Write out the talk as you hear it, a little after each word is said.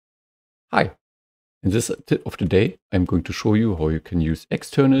Hi, in this tip of the day, I'm going to show you how you can use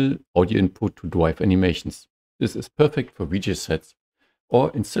external audio input to drive animations. This is perfect for VJ sets or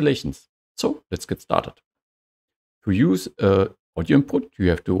installations. So let's get started. To use audio input, you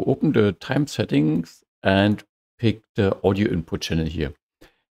have to open the time settings and pick the audio input channel here.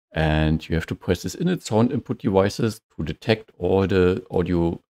 And you have to press this init sound input devices to detect all the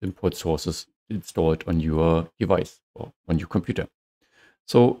audio input sources installed on your device or on your computer.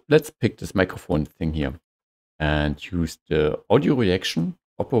 So let's pick this microphone thing here and use the audio reaction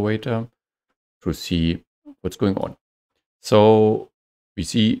operator to see what's going on. So we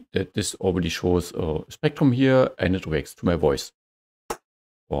see that this already shows a spectrum here and it reacts to my voice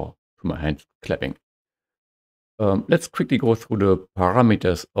or to my hand clapping. Let's quickly go through the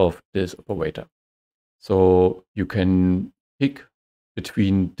parameters of this operator. So you can pick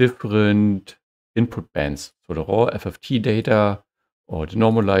between different input bands. So the raw FFT data, or the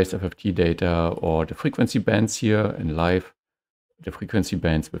normalized FFT data, or the frequency bands here in live, the frequency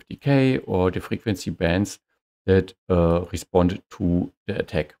bands with decay, or the frequency bands that respond to the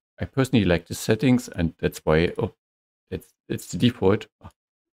attack. I personally like the settings, and that's why it's the default,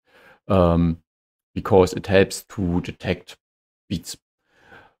 because it helps to detect beats.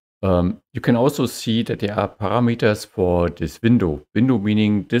 You can also see that there are parameters for this window. Window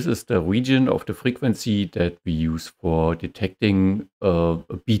meaning this is the region of the frequency that we use for detecting a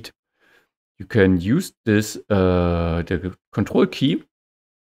beat. You can use this the control key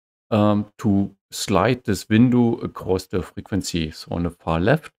to slide this window across the frequency. So on the far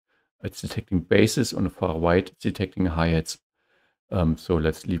left, it's detecting basses. On the far right, it's detecting hi-hats. So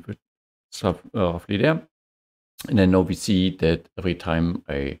let's leave it roughly there. And then now we see that every time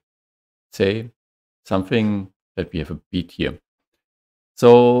I say something that we have a beat here.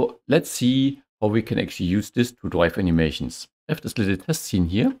 So let's see how we can actually use this to drive animations. I have this little test scene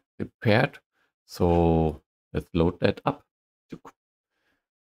here prepared. So let's load that up.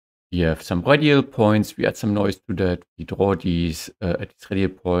 We have some radial points. We add some noise to that. We draw these at these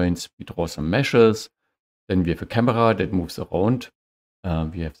radial points. We draw some meshes. Then we have a camera that moves around.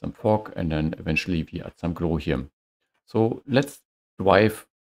 We have some fog, and then eventually we add some glow here. So let's drive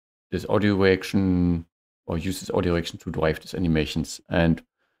this audio reaction or use this audio reaction to drive these animations. And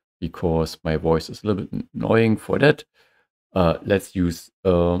because my voice is a little bit annoying for that, let's use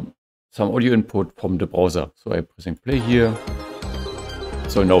some audio input from the browser. So I'm pressing play here.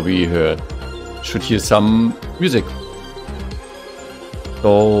 So now we should hear some music.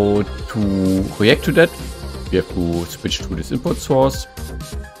 So to react to that, we have to switch to this input source.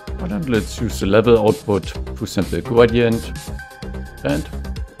 And then let's use the level output to sample gradient. And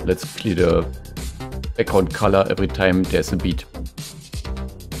let's clear the background color every time there's a beat.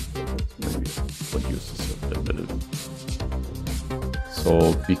 Maybe reduce this a little.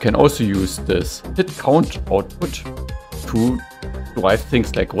 So we can also use this hit count output to drive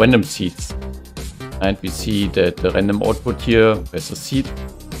things like random seeds. And we see that the random output here has a seed.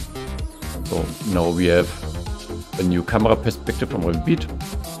 So now we have a new camera perspective from a beat.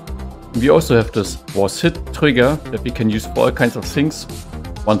 We also have this was hit trigger that we can use for all kinds of things.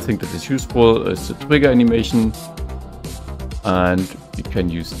 One thing that is useful is the trigger animation, and we can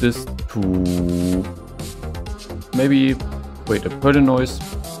use this to maybe create a pseudo noise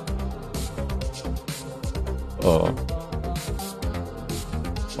or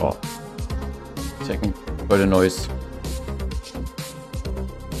second pseudo noise,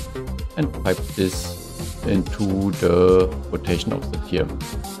 and pipe this into the rotation offset here.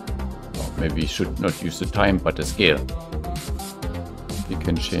 Or maybe we should not use the time but the scale. We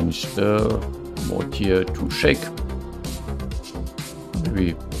can change the mode here to shake.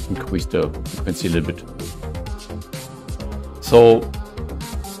 Maybe increase the frequency a little bit. So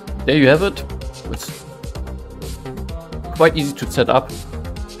there you have it. It's quite easy to set up.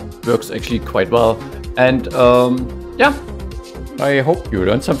 Works actually quite well. And yeah, I hope you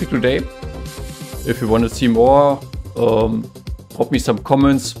learned something today. If you want to see more, drop me some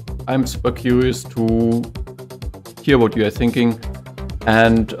comments. I'm super curious to hear what you are thinking.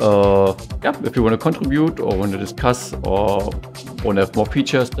 And yeah, if you want to contribute or want to discuss or want to have more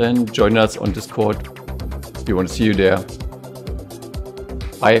features, then join us on Discord. We want to see you there.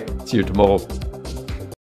 Bye, see you tomorrow.